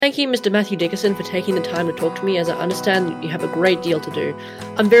Thank you, Mr. Matthew Dickerson, for taking the time to talk to me, as I understand that you have a great deal to do.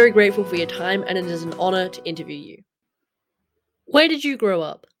 I'm very grateful for your time, and it is an honour to interview you. Where did you grow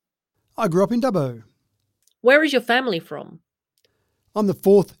up? I grew up in Dubbo. Where is your family from? I'm the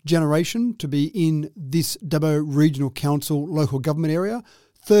fourth generation to be in this Dubbo Regional Council local government area,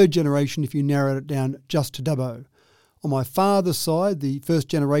 third generation if you narrowed it down just to Dubbo. On my father's side, the first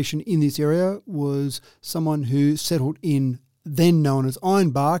generation in this area was someone who settled in then known as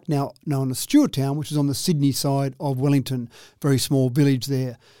Ironbark, now known as Stewarttown, which is on the Sydney side of Wellington, very small village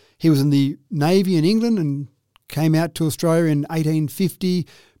there. He was in the Navy in England and came out to Australia in 1850,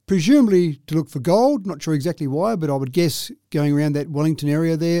 presumably to look for gold. Not sure exactly why, but I would guess going around that Wellington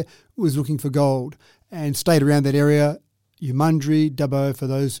area there was looking for gold, and stayed around that area, Umundry, Dubbo, for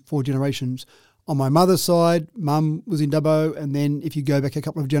those four generations. On my mother's side, Mum was in Dubbo, and then if you go back a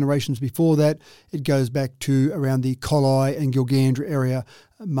couple of generations before that, it goes back to around the Collie and Gilgandra area.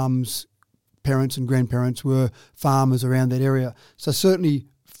 Mum's parents and grandparents were farmers around that area. So certainly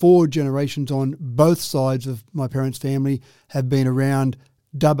four generations on both sides of my parents' family have been around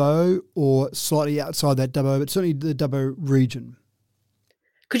Dubbo or slightly outside that Dubbo, but certainly the Dubbo region.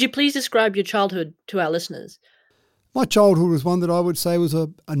 Could you please describe your childhood to our listeners? My childhood was one that I would say was a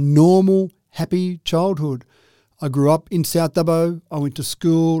normal, happy childhood. I grew up in South Dubbo. I went to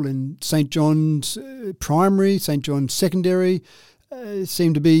school in St John's Primary, St John's Secondary. It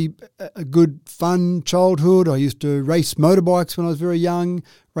seemed to be a good, fun childhood. I used to race motorbikes when I was very young,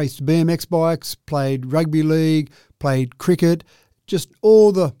 raced BMX bikes, played rugby league, played cricket, just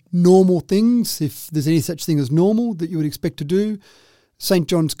all the normal things, if there's any such thing as normal, that you would expect to do. St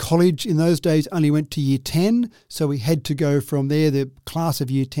John's College in those days only went to year 10, so we had to go from there, the class of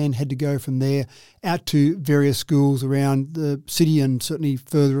year 10 had to go from there out to various schools around the city and certainly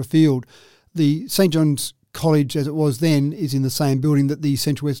further afield. The St John's College, as it was then, is in the same building that the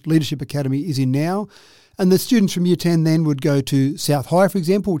Central West Leadership Academy is in now. And the students from year 10 then would go to South High, for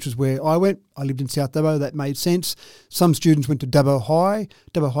example, which is where I went. I lived in South Dubbo, that made sense. Some students went to Dubbo High.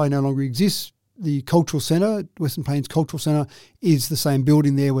 Dubbo High no longer exists. The Cultural Centre, Western Plains Cultural Centre, is the same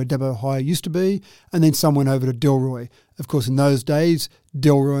building there where Dubbo High used to be. And then some went over to Delroy. Of course, in those days,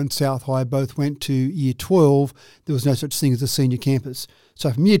 Delroy and South High both went to year 12. There was no such thing as a senior campus.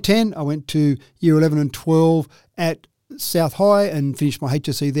 So from year 10, I went to year 11 and 12 at South High and finished my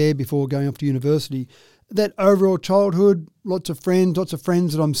HSC there before going off to university. That overall childhood, lots of friends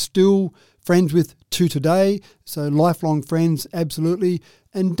that I'm still friends with to today. So lifelong friends, absolutely.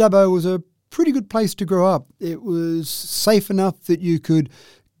 And Dubbo was a pretty good place to grow up. It was safe enough that you could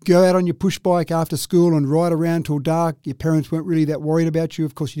go out on your push bike after school and ride around till dark. Your parents weren't really that worried about you.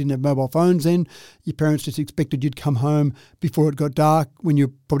 Of course, you didn't have mobile phones then. Your parents just expected you'd come home before it got dark when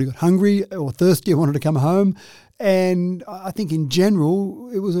you probably got hungry or thirsty and wanted to come home. And I think in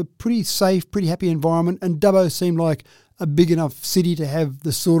general, it was a pretty safe, pretty happy environment. And Dubbo seemed like a big enough city to have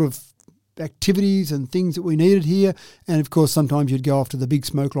the sort of activities and things that we needed here. And of course, sometimes you'd go off to the big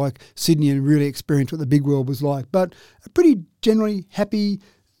smoke like Sydney and really experience what the big world was like. But a pretty generally happy,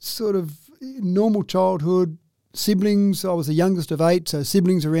 sort of normal childhood. Siblings, I was the youngest of 8, so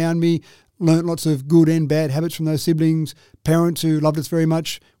siblings around me, learnt lots of good and bad habits from those siblings. Parents who loved us very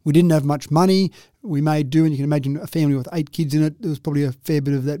much. We didn't have much money. We made do, and you can imagine a family with 8 kids in it. There was probably a fair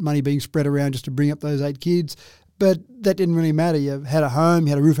bit of that money being spread around just to bring up those 8 kids. But that didn't really matter. You had a home, you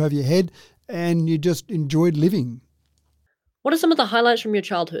had a roof over your head, and you just enjoyed living. What are some of the highlights from your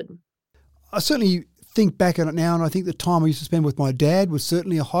childhood? I certainly think back on it now, and I think the time I used to spend with my dad was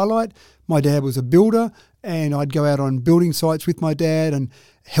certainly a highlight. My dad was a builder, and I'd go out on building sites with my dad and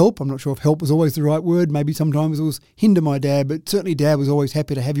help. I'm not sure if help was always the right word. Maybe sometimes it was hinder my dad, but certainly Dad was always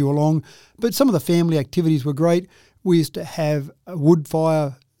happy to have you along. But some of the family activities were great. We used to have a wood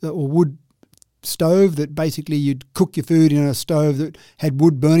fire or wood stove that basically you'd cook your food in a stove that had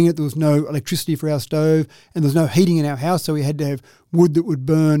wood burning it. There was no electricity for our stove and there was no heating in our house, so we had to have wood that would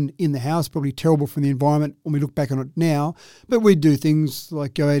burn in the house. Probably terrible for the environment when we look back on it now. But we'd do things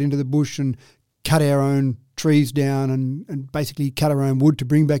like go out into the bush and cut our own trees down and basically cut our own wood to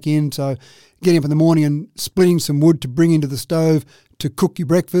bring back in. So getting up in the morning and splitting some wood to bring into the stove to cook your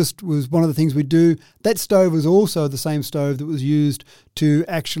breakfast was one of the things we'd do. That stove was also the same stove that was used to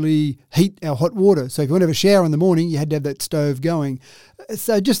actually heat our hot water. So if you want to have a shower in the morning, you had to have that stove going.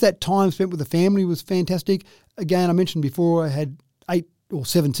 So just that time spent with the family was fantastic. Again, I mentioned before I had 8 or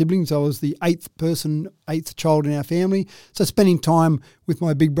 7 siblings. I was the 8th child in our family. So spending time with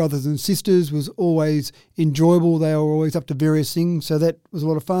my big brothers and sisters was always enjoyable. They were always up to various things, so that was a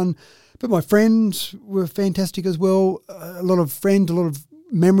lot of fun. But my friends were fantastic as well. A lot of friends, a lot of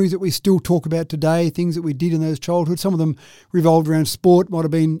memories that we still talk about today, things that we did in those childhoods. Some of them revolved around sport. Might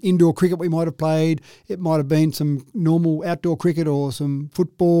have been indoor cricket we might have played. It might have been some normal outdoor cricket or some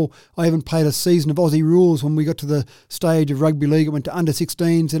football. I even played a season of Aussie rules when we got to the stage of rugby league. It went to under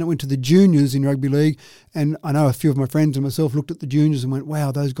 16s and it went to the juniors in rugby league. And I know a few of my friends and myself looked at the juniors and went,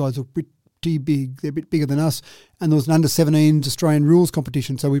 wow, those guys look pretty big. They're a bit bigger than us. And there was an under 17s Australian rules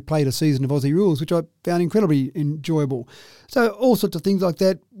competition. So we played a season of Aussie rules, which I found incredibly enjoyable. So all sorts of things like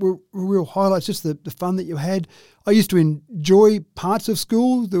that were real highlights, just the fun that you had. I used to enjoy parts of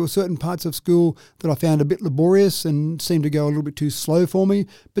school. There were certain parts of school that I found a bit laborious and seemed to go a little bit too slow for me.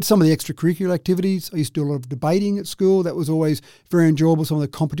 But some of the extracurricular activities, I used to do a lot of debating at school. That was always very enjoyable, some of the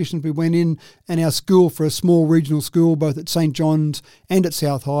competitions we went in. And our school, for a small regional school, both at St John's and at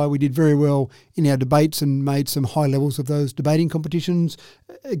South High, we did very well in our debates and made some high levels of those debating competitions.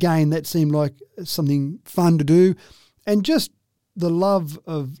 Again, that seemed like something fun to do. And just the love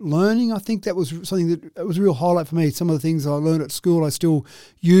of learning, I think that was something that was a real highlight for me. Some of the things I learned at school, I still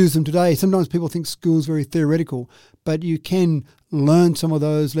use them today. Sometimes people think school is very theoretical, but you can learn some of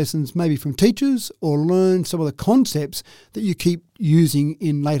those lessons maybe from teachers or learn some of the concepts that you keep using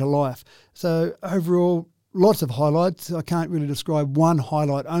in later life. So overall, lots of highlights. I can't really describe one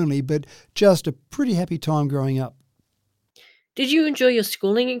highlight only, but just a pretty happy time growing up. Did you enjoy your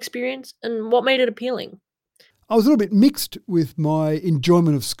schooling experience, and what made it appealing? I was a little bit mixed with my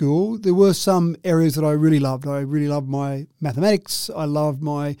enjoyment of school. There were some areas that I really loved. I really loved my mathematics. I loved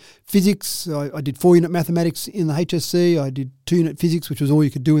my physics. I did 4-unit mathematics in the HSC. I did 2-unit physics, which was all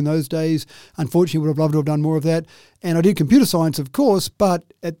you could do in those days. Unfortunately, would have loved to have done more of that. And I did computer science, of course,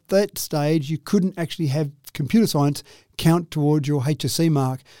 but at that stage, you couldn't actually have computer science count towards your HSC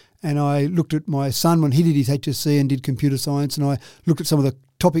mark. And I looked at my son when he did his HSC and did computer science, and I looked at some of the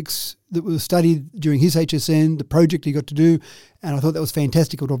topics that were studied during his HSN, the project he got to do, and I thought that was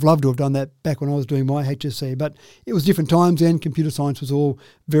fantastic. I would have loved to have done that back when I was doing my HSC, but it was different times then. Computer science was all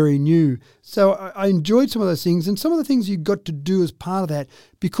very new. So I enjoyed some of those things, and some of the things you got to do as part of that,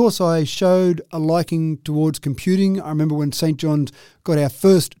 because I showed a liking towards computing. I remember when St John's got our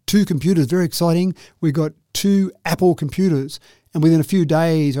first 2 computers, very exciting. We got 2 Apple computers. And within a few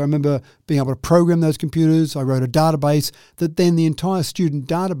days, I remember being able to program those computers. I wrote a database that then the entire student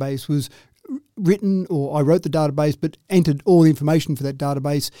database was written, or I wrote the database, but entered all the information for that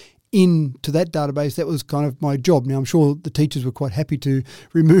database into that database. That was kind of my job. Now, I'm sure the teachers were quite happy to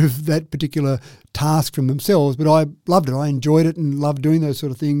remove that particular task from themselves, but I loved it. I enjoyed it and loved doing those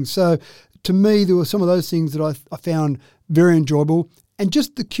sort of things. So to me, there were some of those things that I found very enjoyable. And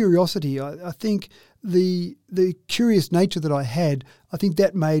just the curiosity, I think the curious nature that I had, I think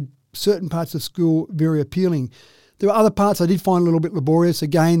that made certain parts of school very appealing. There were other parts I did find a little bit laborious.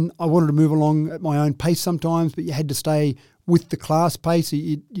 Again, I wanted to move along at my own pace sometimes, but you had to stay with the class pace.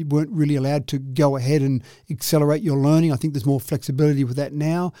 You weren't really allowed to go ahead and accelerate your learning. I think there's more flexibility with that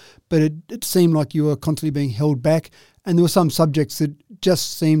now, but it seemed like you were constantly being held back. And there were some subjects that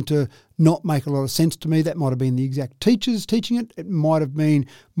just seemed to not make a lot of sense to me. That might have been the exact teachers teaching it. It might have been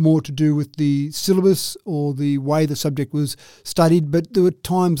more to do with the syllabus or the way the subject was studied. But there were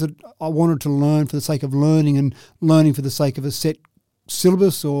times that I wanted to learn for the sake of learning, and learning for the sake of a set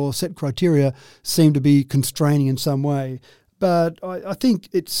syllabus or set criteria seemed to be constraining in some way. But I think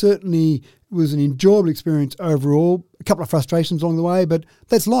it certainly was an enjoyable experience overall. A couple of frustrations along the way, but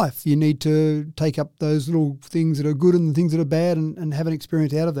that's life. You need to take up those little things that are good and the things that are bad and have an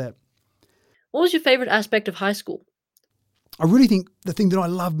experience out of that. What was your favourite aspect of high school? I really think the thing that I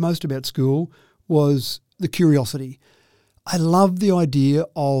loved most about school was the curiosity. I loved the idea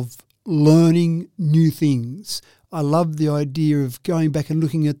of learning new things. I loved the idea of going back and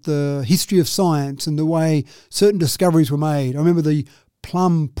looking at the history of science and the way certain discoveries were made. I remember the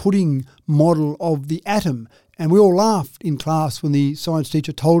plum pudding model of the atom, and we all laughed in class when the science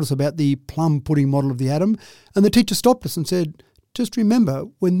teacher told us about the plum pudding model of the atom, and the teacher stopped us and said, just remember,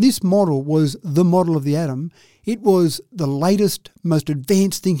 when this model was the model of the atom, it was the latest, most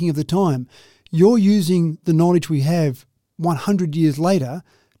advanced thinking of the time. You're using the knowledge we have 100 years later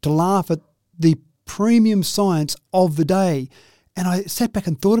to laugh at the premium science of the day. And I sat back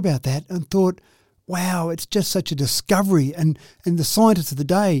and thought about that and thought, wow, it's just such a discovery. And the scientists of the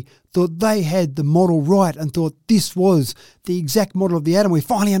day thought they had the model right and thought this was the exact model of the atom. We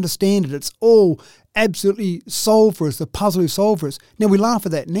finally understand it. It's all absolutely solved for us, the puzzle is solved for us. Now, we laugh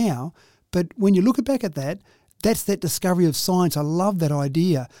at that now, but when you look back at that, that's that discovery of science. I love that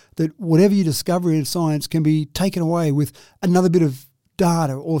idea that whatever you discover in science can be taken away with another bit of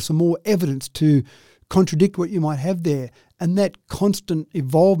data or some more evidence to contradict what you might have there. And that constant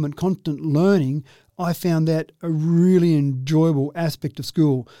evolvement, constant learning, I found that a really enjoyable aspect of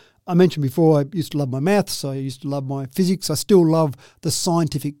school. I mentioned before I used to love my maths, I used to love my physics, I still love the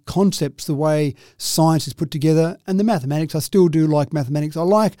scientific concepts, the way science is put together, and the mathematics. I still do like mathematics. I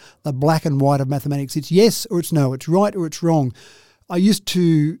like the black and white of mathematics. It's yes or it's no, it's right or it's wrong. I used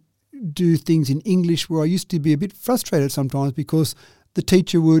to do things in English where I used to be a bit frustrated sometimes because the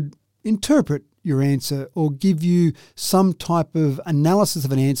teacher would interpret your answer or give you some type of analysis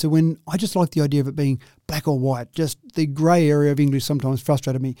of an answer when I just like the idea of it being black or white. Just the grey area of English sometimes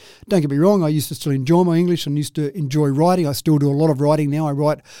frustrated me. Don't get me wrong, I used to still enjoy my English and used to enjoy writing. I still do a lot of writing now. I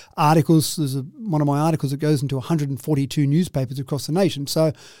write articles. There's one of my articles that goes into 142 newspapers across the nation.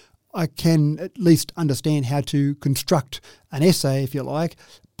 So I can at least understand how to construct an essay, if you like.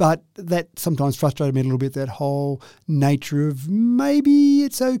 But that sometimes frustrated me a little bit, that whole nature of maybe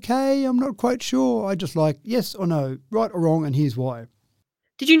it's okay, I'm not quite sure. I just like yes or no, right or wrong, and here's why.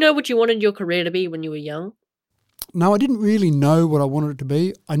 Did you know what you wanted your career to be when you were young? No, I didn't really know what I wanted it to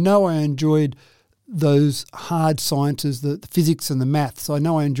be. I know I enjoyed those hard sciences, the physics and the maths. I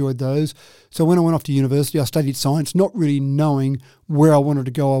know I enjoyed those. So when I went off to university, I studied science, not really knowing where I wanted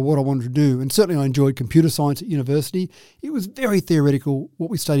to go or what I wanted to do. And certainly I enjoyed computer science at university. It was very theoretical, what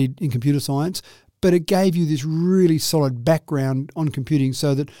we studied in computer science, but it gave you this really solid background on computing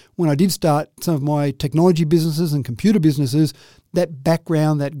so that when I did start some of my technology businesses and computer businesses, that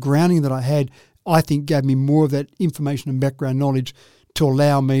background, that grounding that I had, I think gave me more of that information and background knowledge to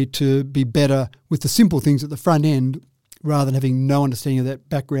allow me to be better with the simple things at the front end rather than having no understanding of that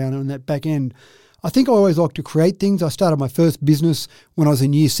background and that back end. I think I always like to create things. I started my first business when I was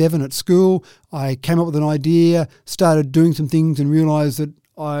in year 7 at school. I came up with an idea, started doing some things and realised that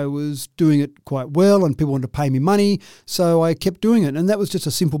I was doing it quite well and people wanted to pay me money, so I kept doing it. And that was just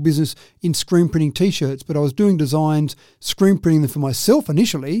a simple business in screen printing T-shirts, but I was doing designs, screen printing them for myself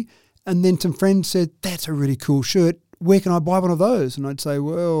initially, and then some friends said, "That's a really cool shirt. Where can I buy one of those?" And I'd say,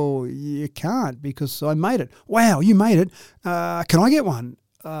 "Well, you can't because I made it." "Wow, you made it. Can I get one?"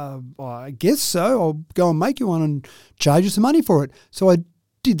 "I guess so. I'll go and make you one and charge you some money for it." So I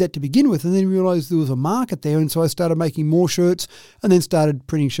did that to begin with and then realised there was a market there, and so I started making more shirts and then started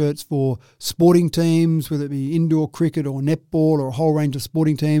printing shirts for sporting teams, whether it be indoor cricket or netball or a whole range of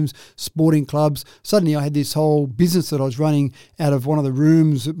sporting teams, sporting clubs. Suddenly I had this whole business that I was running out of one of the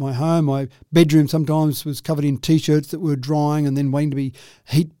rooms at my home. My bedroom sometimes was covered in T-shirts that were drying and then waiting to be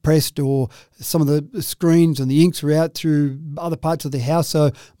heat pressed, or some of the screens and the inks were out through other parts of the house. So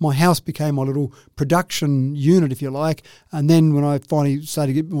my house became my little production unit, if you like. And then when I finally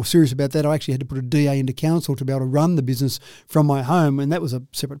started to get more serious about that, I actually had to put a DA into council to be able to run the business from my home, and that was a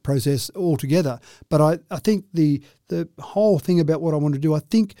separate process altogether. But I think the whole thing about what I want to do, I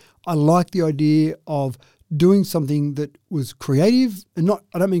think I like the idea of doing something that was creative, and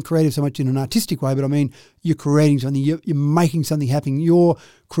I don't mean creative so much in an artistic way, but I mean you're creating something, you're making something happen, you're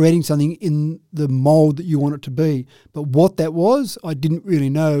creating something in the mould that you want it to be. But what that was, I didn't really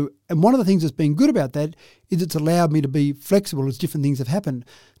know. And one of the things that's been good about that is it's allowed me to be flexible as different things have happened.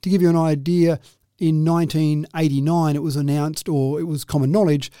 To give you an idea, in 1989 it was announced, or it was common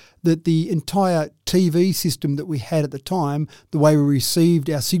knowledge, that the entire TV system that we had at the time, the way we received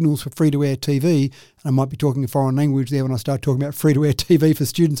our signals for free-to-air TV, and I might be talking a foreign language there when I start talking about free-to-air TV for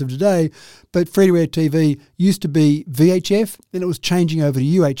students of today, but free-to-air TV used to be VHF and it was changing over to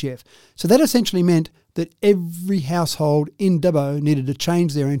UHF. So that essentially meant that every household in Dubbo needed to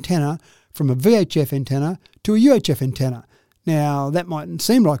change their antenna from a VHF antenna to a UHF antenna. Now, that mightn't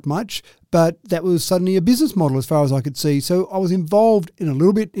seem like much, but that was suddenly a business model as far as I could see. So I was involved in a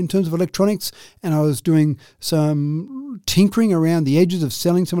little bit in terms of electronics, and I was doing some tinkering around the edges of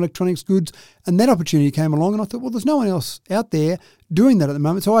selling some electronics goods, and that opportunity came along, and I thought, well, there's no one else out there doing that at the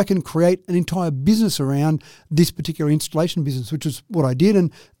moment, so I can create an entire business around this particular installation business, which is what I did,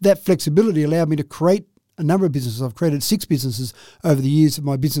 and that flexibility allowed me to create a number of businesses. I've created 6 businesses over the years of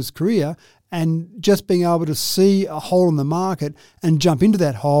my business career, and just being able to see a hole in the market and jump into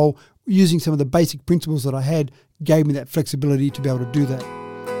that hole using some of the basic principles that I had gave me that flexibility to be able to do that.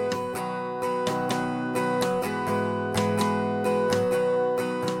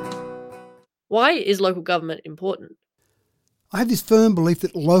 Why is local government important? I have this firm belief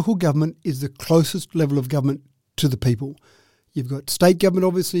that local government is the closest level of government to the people. You've got state government,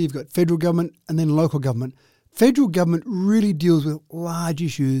 obviously, you've got federal government, and then local government. Federal government really deals with large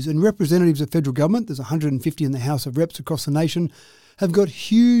issues, and representatives of federal government, there's 150 in the House of Reps across the nation, have got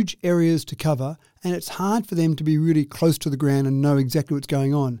huge areas to cover, and it's hard for them to be really close to the ground and know exactly what's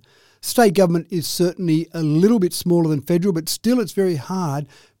going on. State government is certainly a little bit smaller than federal, but still it's very hard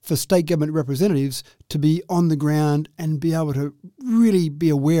for state government representatives to be on the ground and be able to really be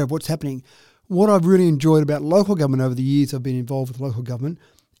aware of what's happening. What I've really enjoyed about local government over the years I've been involved with local government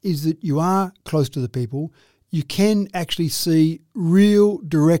is that you are close to the people. You can actually see real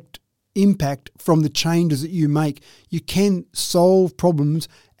direct impact from the changes that you make. You can solve problems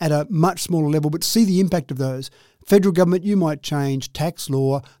at a much smaller level, but see the impact of those. Federal government, you might change tax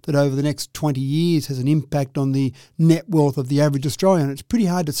law that over the next 20 years has an impact on the net wealth of the average Australian. It's pretty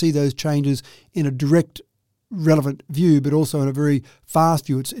hard to see those changes in a direct, relevant view, but also in a very fast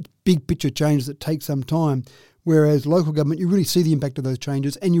view. It's big picture changes that take some time. Whereas local government, you really see the impact of those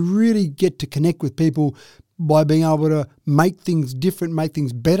changes and you really get to connect with people by being able to make things different, make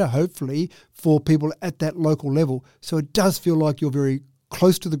things better, hopefully, for people at that local level. So it does feel like you're very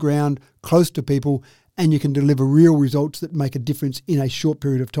close to the ground, close to people, and you can deliver real results that make a difference in a short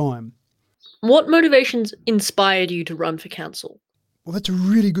period of time. What motivations inspired you to run for council? Well, that's a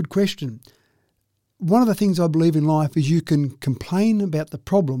really good question. One of the things I believe in life is you can complain about the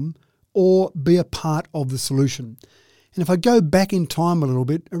problem or be a part of the solution. And if I go back in time a little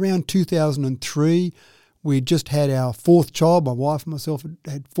bit, around 2003, we just had our fourth child. My wife and myself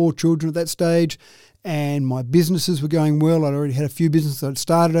had 4 children at that stage, and my businesses were going well. I'd already had a few businesses I'd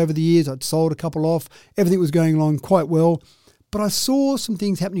started over the years. I'd sold a couple off. Everything was going along quite well. But I saw some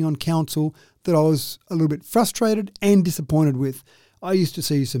things happening on council that I was a little bit frustrated and disappointed with. I used to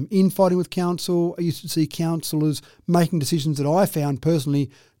see some infighting with council. I used to see councillors making decisions that I found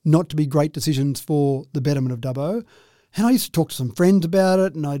personally not to be great decisions for the betterment of Dubbo. And I used to talk to some friends about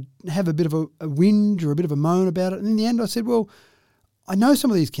it, and I'd have a bit of a whinge or a bit of a moan about it. And in the end I said, well, I know some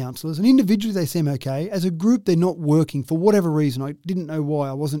of these councillors, and individually they seem okay. As a group, they're not working for whatever reason. I didn't know why.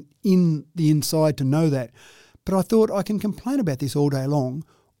 I wasn't in the inside to know that. But I thought I can complain about this all day long,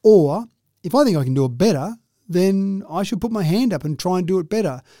 or if I think I can do it better, then I should put my hand up and try and do it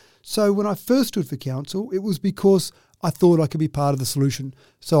better. So when I first stood for council, it was because I thought I could be part of the solution.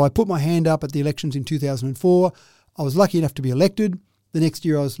 So I put my hand up at the elections in 2004. I was lucky enough to be elected. The next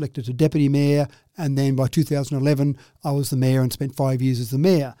year I was elected to deputy mayor, and then by 2011 I was the mayor and spent 5 years as the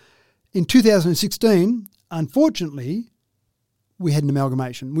mayor. In 2016, unfortunately, we had an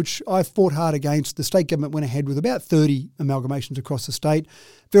amalgamation, which I fought hard against. The state government went ahead with about 30 amalgamations across the state.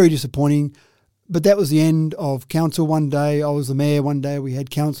 Very disappointing. But that was the end of council. One day I was the mayor, one day we had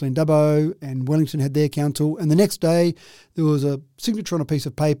council in Dubbo and Wellington had their council, and the next day there was a signature on a piece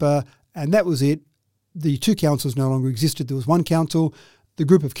of paper and that was it. The 2 councils no longer existed. There was one council. The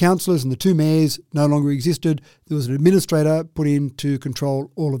group of councillors and the 2 mayors no longer existed. There was an administrator put in to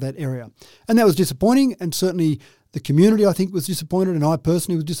control all of that area. And that was disappointing, and certainly the community, I think, was disappointed, and I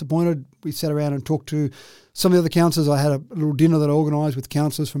personally was disappointed. We sat around and talked to some of the other councillors. I had a little dinner that I organised with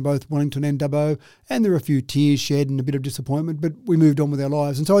councillors from both Wellington and Dubbo, and there were a few tears shed and a bit of disappointment, but we moved on with our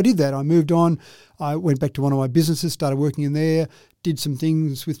lives. And so I did that. I moved on. I went back to one of my businesses, started working in there, did some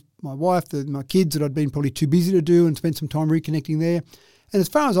things with my wife, my kids that I'd been probably too busy to do, and spent some time reconnecting there. And as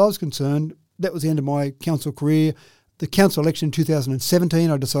far as I was concerned, that was the end of my council career. The council election in 2017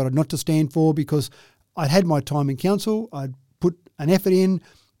 I decided not to stand for because I'd had my time in council, I'd put an effort in,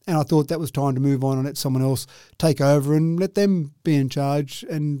 and I thought that was time to move on and let someone else take over and let them be in charge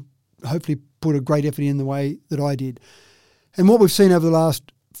and hopefully put a great effort in the way that I did. And what we've seen over the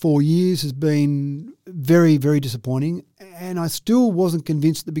last 4 years has been very, very disappointing, and I still wasn't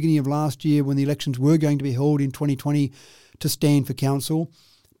convinced at the beginning of last year when the elections were going to be held in 2020 to stand for council.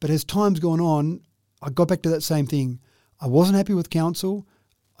 But as time's gone on, I got back to that same thing. I wasn't happy with council.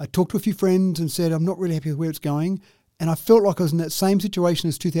 I talked to a few friends and said, I'm not really happy with where it's going. And I felt like I was in that same situation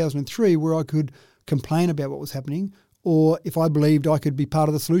as 2003 where I could complain about what was happening, or if I believed I could be part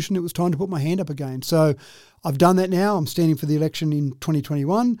of the solution, it was time to put my hand up again. So I've done that now. I'm standing for the election in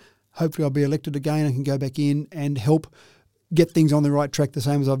 2021. Hopefully I'll be elected again and can go back in and help get things on the right track the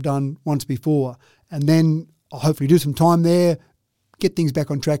same as I've done once before. And then I'll hopefully do some time there, get things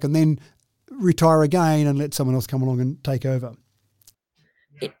back on track, and then retire again and let someone else come along and take over.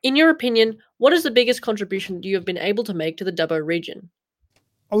 In your opinion, what is the biggest contribution you have been able to make to the Dubbo region?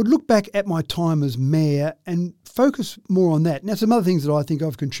 I would look back at my time as mayor and focus more on that. Now, some other things that I think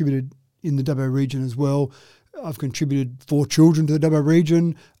I've contributed in the Dubbo region as well. I've contributed 4 children to the Dubbo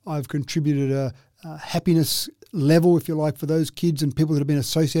region. I've contributed a happiness level, if you like, for those kids and people that have been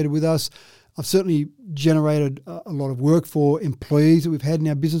associated with us. I've certainly generated a lot of work for employees that we've had in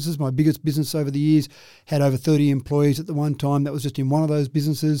our businesses. My biggest business over the years had over 30 employees at the one time. That was just in one of those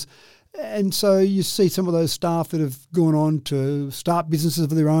businesses. And so you see some of those staff that have gone on to start businesses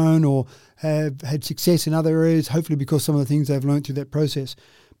of their own or have had success in other areas, hopefully because some of the things they've learned through that process.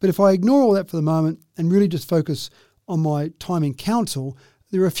 But if I ignore all that for the moment and really just focus on my time in council,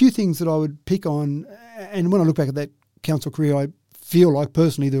 there are a few things that I would pick on. And when I look back at that council career, I feel like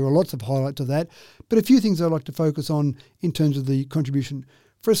personally there are lots of highlights of that, but a few things I'd like to focus on in terms of the contribution.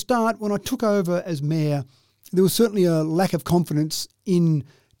 For a start, when I took over as mayor, there was certainly a lack of confidence in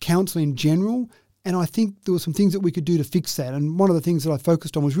council in general, and I think there were some things that we could do to fix that. And one of the things that I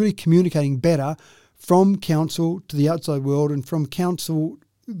focused on was really communicating better from council to the outside world and from council,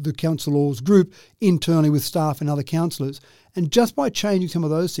 the councillors group, internally with staff and other councillors. And just by changing some of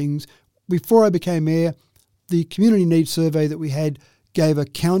those things, before I became mayor, the community needs survey that we had gave a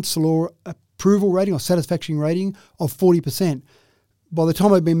councillor approval rating or satisfaction rating of 40%. By the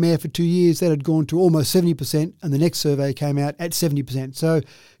time I'd been mayor for 2 years, that had gone to almost 70%, and the next survey came out at 70%. So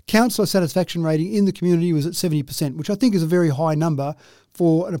councillor satisfaction rating in the community was at 70%, which I think is a very high number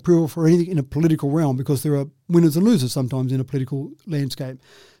for an approval for anything in a political realm, because there are winners and losers sometimes in a political landscape.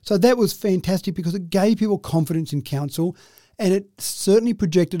 So that was fantastic because it gave people confidence in council, and it certainly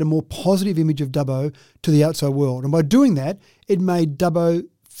projected a more positive image of Dubbo to the outside world. And by doing that, it made Dubbo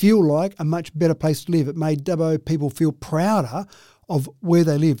feel like a much better place to live. It made Dubbo people feel prouder of where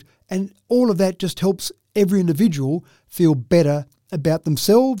they lived. And all of that just helps every individual feel better about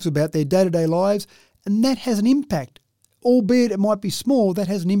themselves, about their day-to-day lives, and that has an impact. Albeit it might be small, that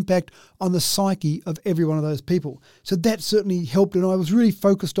has an impact on the psyche of every one of those people. So that certainly helped, and I was really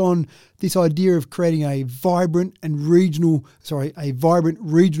focused on this idea of creating a vibrant regional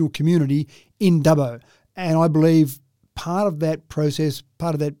community in Dubbo. And I believe part of that process,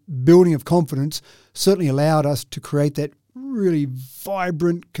 part of that building of confidence certainly allowed us to create that really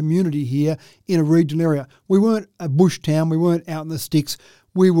vibrant community here in a regional area. We weren't a bush town, we weren't out in the sticks,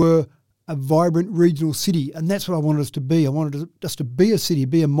 we were a vibrant regional city, and that's what I wanted us to be. I wanted us to be a city,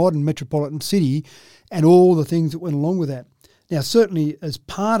 be a modern metropolitan city, and all the things that went along with that. Now, certainly as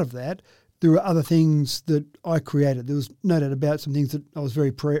part of that, there were other things that I created. There was no doubt about some things that I was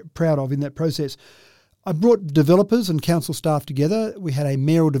very proud of in that process. I brought developers and council staff together. We had a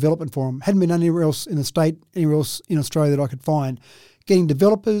mayoral development forum. Hadn't been anywhere else in the state, anywhere else in Australia that I could find. Getting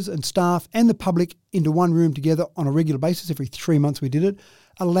developers and staff and the public into one room together on a regular basis, every 3 months we did it,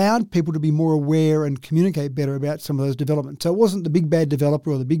 allowed people to be more aware and communicate better about some of those developments. So it wasn't the big bad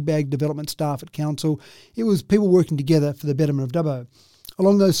developer or the big bad development staff at council. It was people working together for the betterment of Dubbo.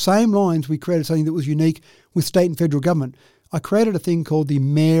 Along those same lines, we created something that was unique with state and federal government. I created a thing called the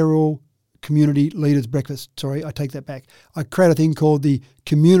Mayoral Community Leaders Breakfast. Sorry, I take that back. I created a thing called the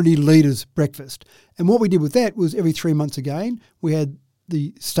Community Leaders Breakfast. And what we did with that was every 3 months again, we had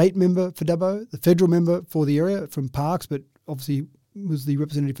the state member for Dubbo, the federal member for the area from Parks, but obviously was the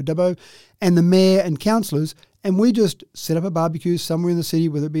representative for Dubbo, and the mayor and councillors. And we just set up a barbecue somewhere in the city,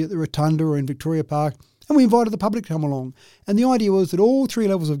 whether it be at the Rotunda or in Victoria Park, and we invited the public to come along. And the idea was that all three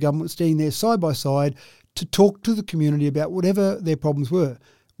levels of government were standing there side by side to talk to the community about whatever their problems were.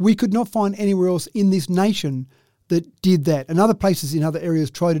 We could not find anywhere else in this nation that did that. And other places in other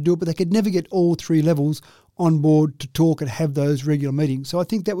areas tried to do it, but they could never get all three levels on board to talk and have those regular meetings. So I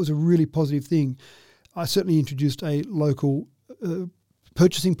think that was a really positive thing. I certainly introduced a local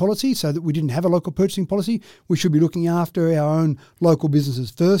purchasing policy so that we didn't have a local purchasing policy. We should be looking after our own local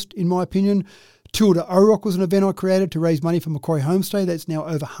businesses first, in my opinion. Tour to Orock was an event I created to raise money for Macquarie Homestay. That's now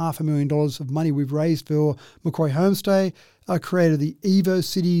over $500,000 of money we've raised for Macquarie Homestay. I created the Evo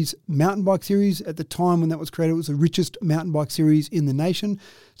Cities mountain bike series. At the time when that was created, it was the richest mountain bike series in the nation.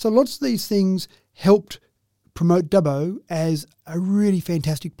 So lots of these things helped promote Dubbo as a really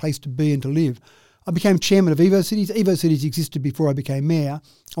fantastic place to be and to live. I became chairman of Evo Cities. Evo Cities existed before I became mayor.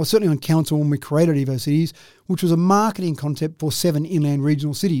 I was certainly on council when we created Evo Cities, which was a marketing concept for 7 inland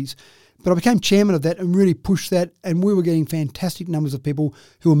regional cities. But I became chairman of that and really pushed that, and we were getting fantastic numbers of people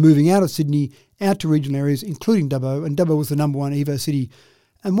who were moving out of Sydney, out to regional areas, including Dubbo, and Dubbo was the number one Evo City.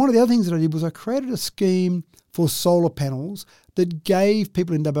 And one of the other things that I did was I created a scheme for solar panels that gave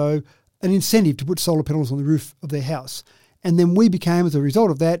people in Dubbo an incentive to put solar panels on the roof of their house. And then we became, as a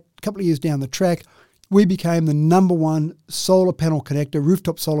result of that, a couple of years down the track, we became the number one solar panel connector,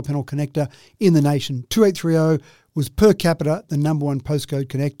 rooftop solar panel connector in the nation. 2830 was per capita the number one postcode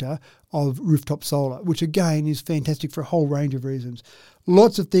connector of rooftop solar, which again is fantastic for a whole range of reasons.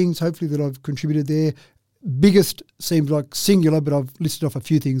 Lots of things, hopefully, that I've contributed there. Biggest seems like singular, but I've listed off a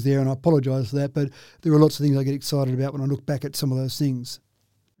few things there, and I apologise for that, but there are lots of things I get excited about when I look back at some of those things.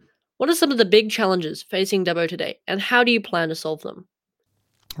 What are some of the big challenges facing Dubbo today, and how do you plan to solve them?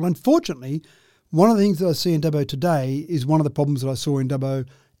 Well, unfortunately, one of the things that I see in Dubbo today is one of the problems that I saw in Dubbo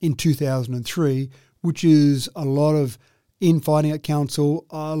in 2003, which is a lot of infighting at council,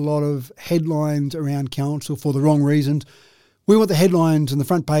 a lot of headlines around council for the wrong reasons. We want the headlines and the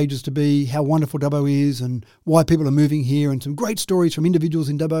front pages to be how wonderful Dubbo is and why people are moving here, and some great stories from individuals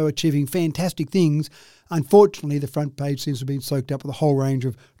in Dubbo achieving fantastic things. Unfortunately, the front page seems to have been soaked up with a whole range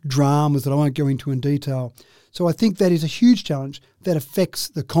of dramas that I won't go into in detail. So I think that is a huge challenge that affects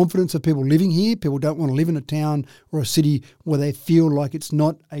the confidence of people living here. People don't want to live in a town or a city where they feel like it's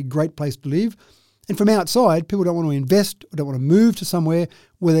not a great place to live. And from outside, people don't want to invest or don't want to move to somewhere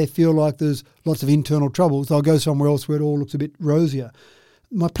where they feel like there's lots of internal troubles. They'll go somewhere else where it all looks a bit rosier.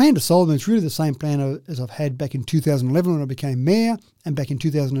 My plan to solve them is really the same plan as I've had back in 2011 when I became mayor and back in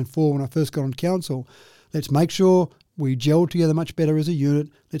 2004 when I first got on council. Let's make sure we gel together much better as a unit.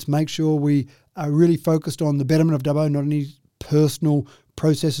 Let's make sure we are really focused on the betterment of Dubbo, not any personal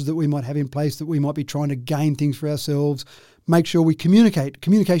processes that we might have in place that we might be trying to gain things for ourselves. Make sure we communicate.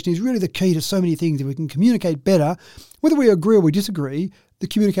 Communication is really the key to so many things. If we can communicate better, whether we agree or we disagree, the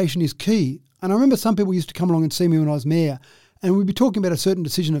communication is key. And I remember some people used to come along and see me when I was mayor, and we'd be talking about a certain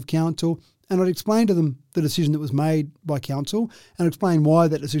decision of council, and I'd explain to them the decision that was made by council and explain why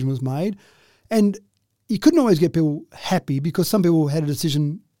that decision was made. And you couldn't always get people happy because some people had a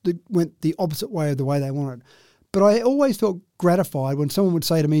decision that went the opposite way of the way they wanted. But I always felt gratified when someone would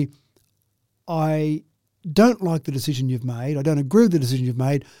say to me, I don't like the decision you've made, I don't agree with the decision you've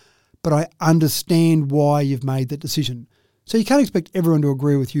made, but I understand why you've made that decision. So you can't expect everyone to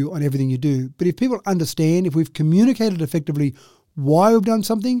agree with you on everything you do. But if people understand, if we've communicated effectively why we've done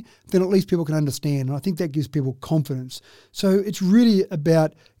something, then at least people can understand. And I think that gives people confidence. So it's really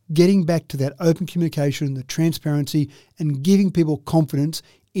about getting back to that open communication, the transparency, and giving people confidence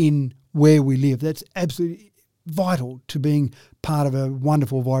in where we live. That's absolutely vital to being part of a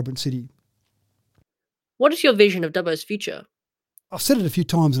wonderful, vibrant city. What is your vision of Dubbo's future? I've said it a few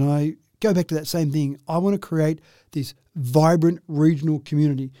times and I go back to that same thing. I want to create this vibrant regional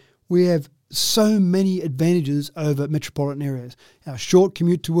community. We have so many advantages over metropolitan areas. Our short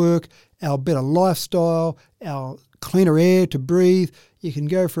commute to work, our better lifestyle, our cleaner air to breathe. You can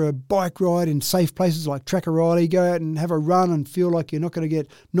go for a bike ride in safe places like Trackaryley, go out and have a run and feel like you're not going to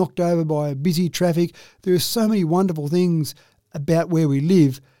get knocked over by busy traffic. There are so many wonderful things about where we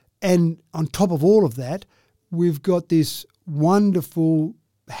live. And on top of all of that, we've got this wonderful,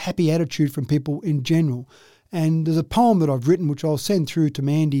 happy attitude from people in general. And there's a poem that I've written, which I'll send through to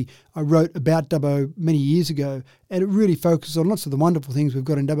Mandy. I wrote about Dubbo many years ago, and it really focuses on lots of the wonderful things we've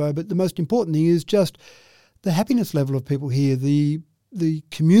got in Dubbo. But the most important thing is just the happiness level of people here. The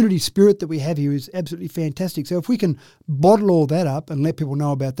community spirit that we have here is absolutely fantastic. So if we can bottle all that up and let people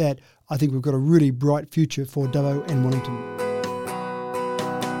know about that, I think we've got a really bright future for Dubbo and Wellington.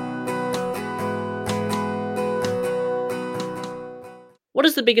 What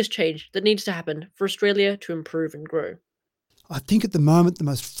is the biggest change that needs to happen for Australia to improve and grow? I think at the moment the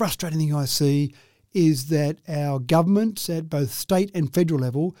most frustrating thing I see is that our governments at both state and federal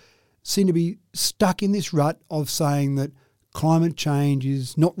level seem to be stuck in this rut of saying that climate change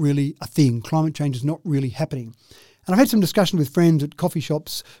is not really a thing. Climate change is not really happening. And I've had some discussion with friends at coffee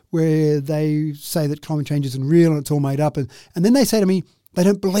shops where they say that climate change isn't real and it's all made up. And then they say to me, they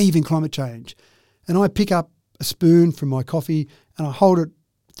don't believe in climate change. And I pick up a spoon from my coffee and I hold it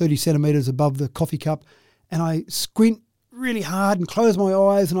 30 centimetres above the coffee cup and I squint really hard and close my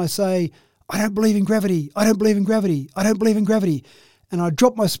eyes and I say, I don't believe in gravity. I don't believe in gravity. I don't believe in gravity. And I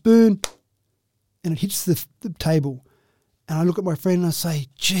drop my spoon and it hits the table. And I look at my friend and I say,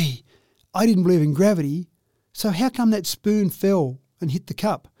 gee, I didn't believe in gravity. So how come that spoon fell and hit the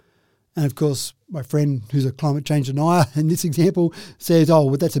cup? And of course, my friend, who's a climate change denier in this example, says, oh,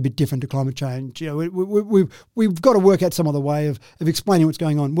 well, that's a bit different to climate change. You know, we've got to work out some other way of explaining what's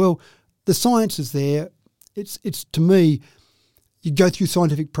going on. Well, the science is there. It's to me, you go through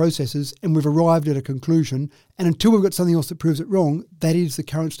scientific processes and we've arrived at a conclusion. And until we've got something else that proves it wrong, that is the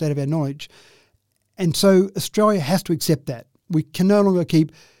current state of our knowledge. And so Australia has to accept that. We can no longer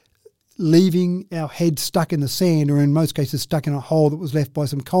keep leaving our heads stuck in the sand, or in most cases stuck in a hole that was left by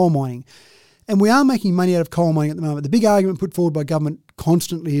some coal mining. And we are making money out of coal mining at the moment. The big argument put forward by government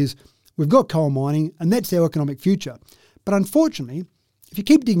constantly is we've got coal mining and that's our economic future. But unfortunately, if you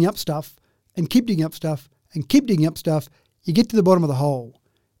keep digging up stuff and keep digging up stuff and keep digging up stuff, you get to the bottom of the hole.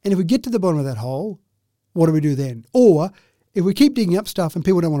 And if we get to the bottom of that hole, what do we do then? Or if we keep digging up stuff and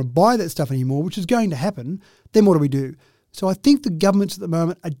people don't want to buy that stuff anymore, which is going to happen, then what do we do? So I think the governments at the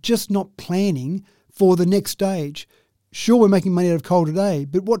moment are just not planning for the next stage. Sure, we're making money out of coal today,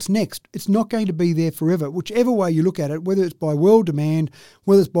 but what's next? It's not going to be there forever. Whichever way you look at it, whether it's by world demand,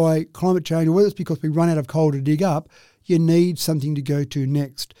 whether it's by climate change, or whether it's because we run out of coal to dig up, you need something to go to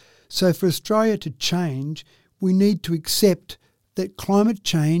next. So for Australia to change, we need to accept that climate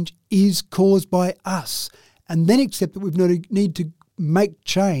change is caused by us. and then accept that we've need to make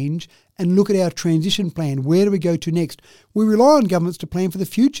change and look at our transition plan. Where do we go to next? We rely on governments to plan for the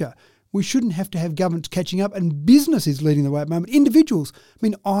future. We shouldn't have to have governments catching up, and business is leading the way at the moment. Individuals. I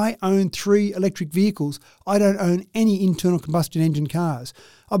mean, I own 3 electric vehicles. I don't own any internal combustion engine cars.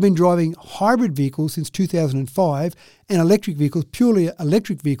 I've been driving hybrid vehicles since 2005 and electric vehicles, purely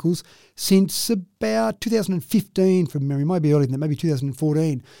electric vehicles, since about 2015 from memory. Might be earlier than that, maybe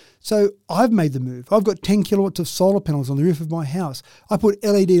 2014. So I've made the move. I've got 10 kilowatts of solar panels on the roof of my house. I put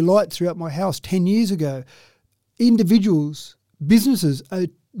LED lights throughout my house 10 years ago. Individuals, businesses are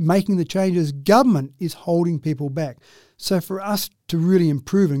making the changes. Government is holding people back. So for us to really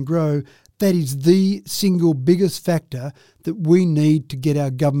improve and grow, that is the single biggest factor that we need to get our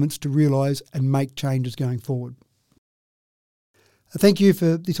governments to realise and make changes going forward. Thank you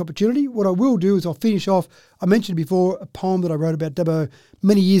for this opportunity. What I will do is I'll finish off, I mentioned before a poem that I wrote about Dubbo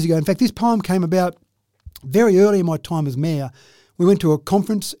many years ago. In fact, this poem came about very early in my time as mayor. We went to a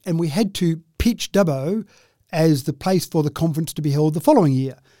conference and we had to pitch Dubbo as the place for the conference to be held the following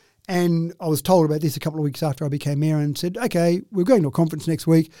year. And I was told about this a couple of weeks after I became mayor and said, okay, we're going to a conference next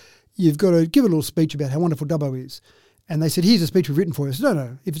week. You've got to give a little speech about how wonderful Dubbo is. And they said, here's a speech we've written for you. I said,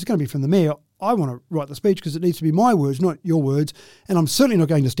 no, if it's going to be from the mayor, I want to write the speech because it needs to be my words, not your words. And I'm certainly not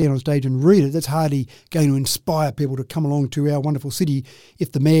going to stand on stage and read it. That's hardly going to inspire people to come along to our wonderful city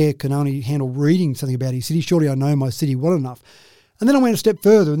if the mayor can only handle reading something about his city. Surely I know my city well enough. And then I went a step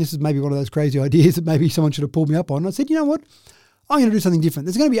further, and this is maybe one of those crazy ideas that maybe someone should have pulled me up on. And I said, you know what? I'm going to do something different.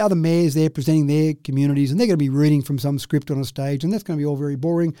 There's going to be other mayors there presenting their communities, and they're going to be reading from some script on a stage, and that's going to be all very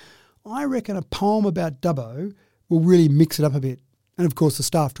boring. I reckon a poem about Dubbo will really mix it up a bit. And of course, the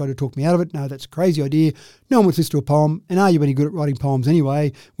staff tried to talk me out of it. No, that's a crazy idea. No one wants to listen to a poem. And are you any good at writing poems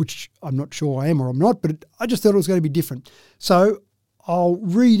anyway? Which I'm not sure I am or I'm not, but I just thought it was going to be different. So I'll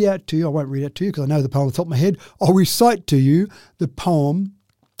read out to you. I won't read out to you because I know the poem off the top of my head. I'll recite to you the poem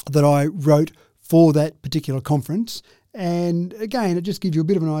that I wrote for that particular conference. And again, it just gives you a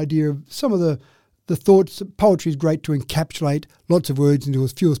bit of an idea of some of the thoughts. Poetry is great to encapsulate lots of words into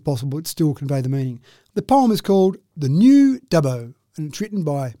as few as possible, but still convey the meaning. The poem is called The New Dubbo, and it's written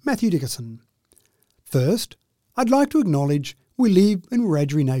by Matthew Dickerson. First, I'd like to acknowledge we live in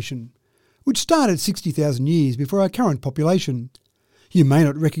Wiradjuri Nation, which started 60,000 years before our current population. You may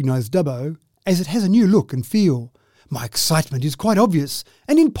not recognise Dubbo, as it has a new look and feel. My excitement is quite obvious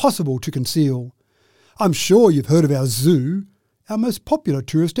and impossible to conceal. I'm sure you've heard of our zoo, our most popular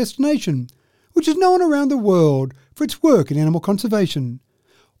tourist destination, which is known around the world for its work in animal conservation.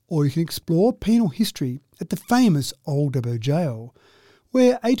 Or you can explore penal history at the famous Old Dubbo Jail,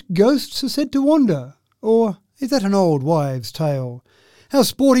 where 8 ghosts are said to wander. Or is that an old wives' tale? Our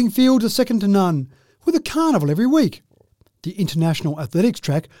sporting fields are second to none, with a carnival every week. The International Athletics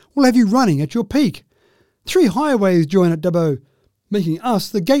Track will have you running at your peak. 3 highways join at Dubbo, making us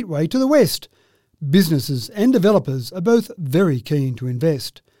the gateway to the west. Businesses and developers are both very keen to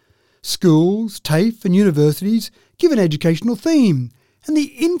invest. Schools, TAFE and universities give an educational theme, and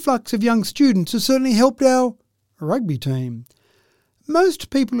the influx of young students has certainly helped our rugby team. Most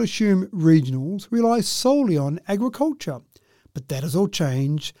people assume regionals rely solely on agriculture, but that has all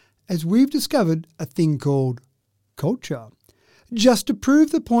changed as we've discovered a thing called culture. Just to prove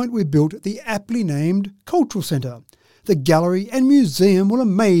the point, we built the aptly named Cultural Centre. The gallery and museum will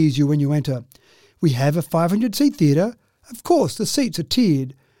amaze you when you enter. We have a 500-seat theatre. Of course, the seats are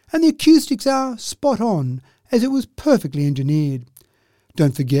tiered, and the acoustics are spot on, as it was perfectly engineered.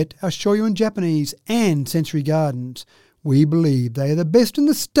 Don't forget our Shoyu Japanese and sensory gardens. We believe they are the best in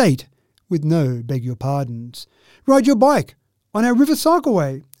the state, with no beg your pardons. Ride your bike on our river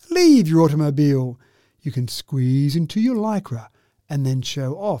cycleway. Leave your automobile. You can squeeze into your lycra and then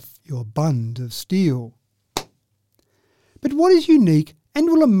show off your bund of steel. But what is unique and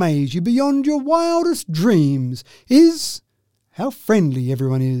will amaze you beyond your wildest dreams is how friendly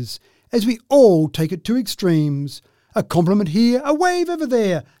everyone is, as we all take it to extremes. A compliment here, a wave over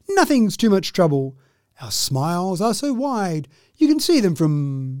there, nothing's too much trouble. Our smiles are so wide, you can see them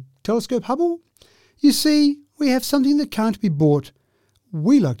from Telescope Hubble. You see, we have something that can't be bought.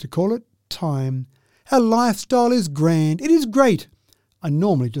 We like to call it time. Our lifestyle is grand, it is great. I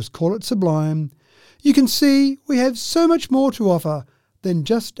normally just call it sublime. You can see we have so much more to offer than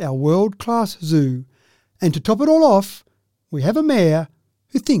just our world-class zoo. And to top it all off, we have a mayor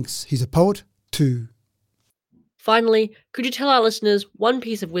who thinks he's a poet too. Finally, could you tell our listeners one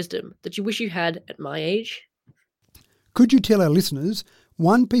piece of wisdom that you wish you had at my age? Could you tell our listeners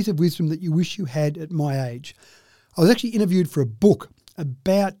one piece of wisdom that you wish you had at my age? I was actually interviewed for a book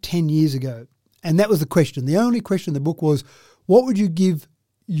about 10 years ago, and that was the question. The only question in the book was, what would you give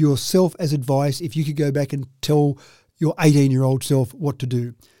yourself as advice if you could go back and tell your 18-year-old self what to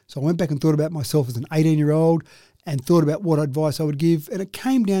do. So I went back and thought about myself as an 18-year-old and thought about what advice I would give. And it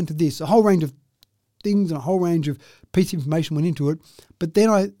came down to this, a whole range of things and a whole range of piece of information went into it. But then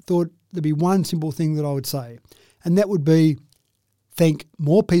I thought there'd be one simple thing that I would say, and that would be thank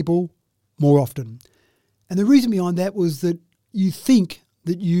more people more often. And the reason behind that was that you think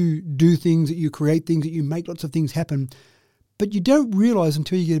that you do things, that you create things, that you make lots of things happen, but you don't realise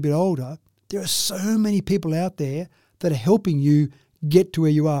until you get a bit older, there are so many people out there that are helping you get to where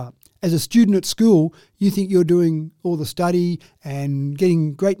you are. As a student at school, you think you're doing all the study and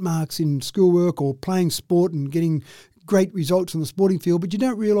getting great marks in schoolwork or playing sport and getting great results on the sporting field, but you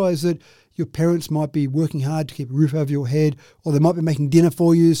don't realise that your parents might be working hard to keep a roof over your head, or they might be making dinner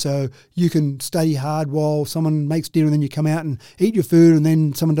for you so you can study hard while someone makes dinner, and then you come out and eat your food, and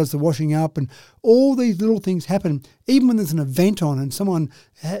then someone does the washing up, and all these little things happen. Even when there's an event on and someone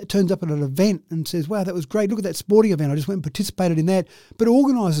turns up at an event and says, wow, that was great, look at that sporting event, I just went and participated in that. But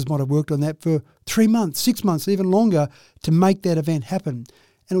organisers might have worked on that for 3 months, 6 months, even longer to make that event happen.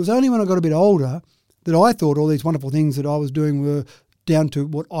 And it was only when I got a bit older that I thought all these wonderful things that I was doing were down to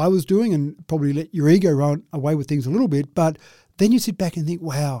what I was doing, and probably let your ego run away with things a little bit. But then you sit back and think,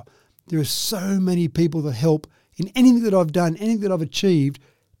 wow, there are so many people that help in anything that I've done, anything that I've achieved.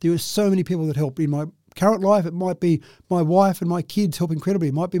 There are so many people that help in my current life. It might be my wife and my kids help incredibly.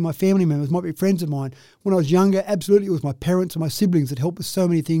 It might be my family members, it might be friends of mine. When I was younger, absolutely it was my parents and my siblings that helped with so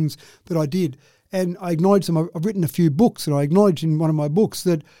many things that I did. And I acknowledge them. I've written a few books, and I acknowledge in one of my books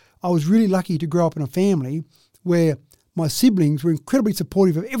that I was really lucky to grow up in a family where my siblings were incredibly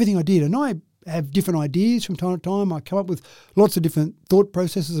supportive of everything I did. And I have different ideas from time to time. I come up with lots of different thought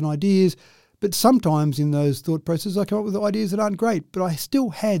processes and ideas, but sometimes in those thought processes I come up with ideas that aren't great. But I still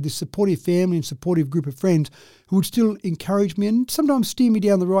had this supportive family and supportive group of friends who would still encourage me and sometimes steer me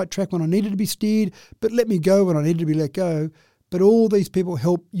down the right track when I needed to be steered, but let me go when I needed to be let go. But all these people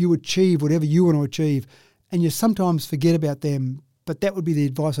help you achieve whatever you want to achieve, and you sometimes forget about them. But that would be the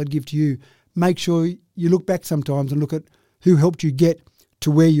advice I'd give to you. Make sure you look back sometimes and look at who helped you get to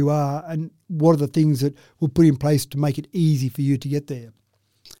where you are and what are the things that were put in place to make it easy for you to get there.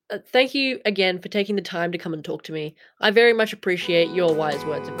 Thank you again for taking the time to come and talk to me. I very much appreciate your wise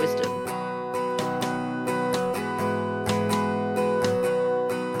words of wisdom.